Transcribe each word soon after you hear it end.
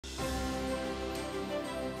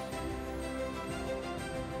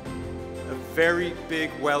very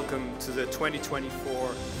big welcome to the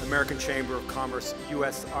 2024 American Chamber of Commerce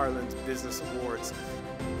US-Ireland Business Awards.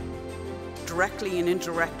 Directly and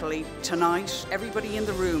indirectly, tonight, everybody in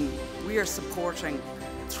the room, we are supporting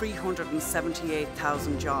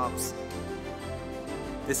 378,000 jobs.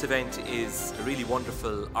 This event is a really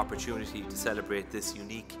wonderful opportunity to celebrate this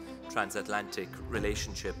unique transatlantic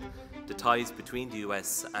relationship. The ties between the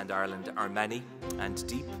US and Ireland are many and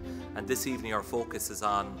deep, and this evening our focus is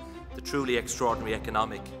on the truly extraordinary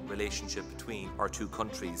economic relationship between our two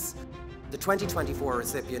countries. The 2024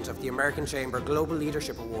 recipient of the American Chamber Global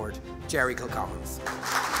Leadership Award, Jerry Kilcommons.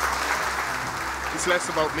 It's less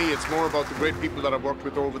about me, it's more about the great people that I've worked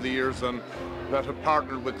with over the years and that have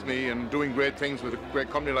partnered with me and doing great things with a great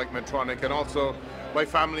company like Medtronic, and also my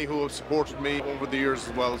family who have supported me over the years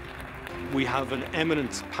as well. We have an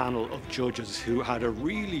eminent panel of judges who had a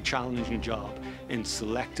really challenging job in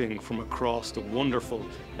selecting from across the wonderful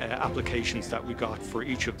applications that we got for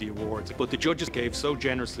each of the awards. But the judges gave so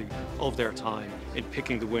generously of their time in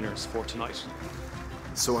picking the winners for tonight.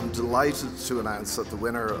 So I'm delighted to announce that the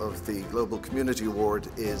winner of the Global Community Award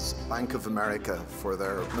is Bank of America for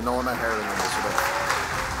their Monona Herring initiative.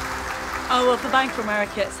 Oh, well, for Bank of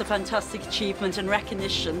America, it's a fantastic achievement and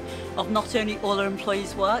recognition of not only all our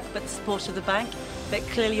employees' work, but the support of the bank, but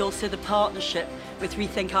clearly also the partnership with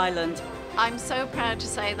Rethink Ireland. I'm so proud to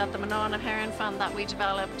say that the Monona Herring Fund that we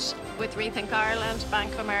developed with Rethink Ireland,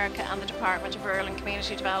 Bank of America and the Department of Rural and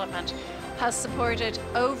Community Development has supported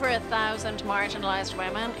over 1,000 marginalised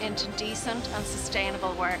women into decent and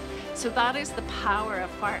sustainable work. So that is the power of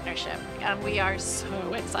partnership, and we are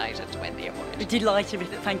so excited to win the award. We're delighted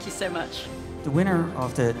with it, thank you so much. The winner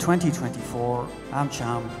of the 2024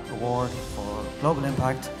 AmCham Award for Global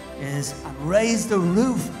Impact is Raise the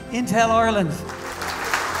Roof, Intel Ireland.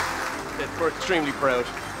 We're extremely proud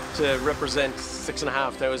to represent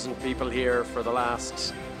 6,500 people here for the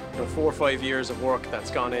last 4 or 5 years of work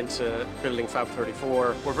that's gone into building Fab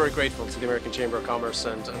 34. We're very grateful to the American Chamber of Commerce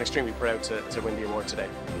and extremely proud to win the award today.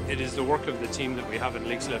 It is the work of the team that we have in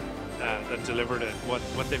Leixlip that delivered it.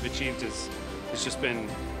 What they've achieved is it's just been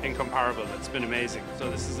incomparable. It's been amazing.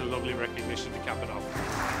 So this is a lovely recognition to cap it off.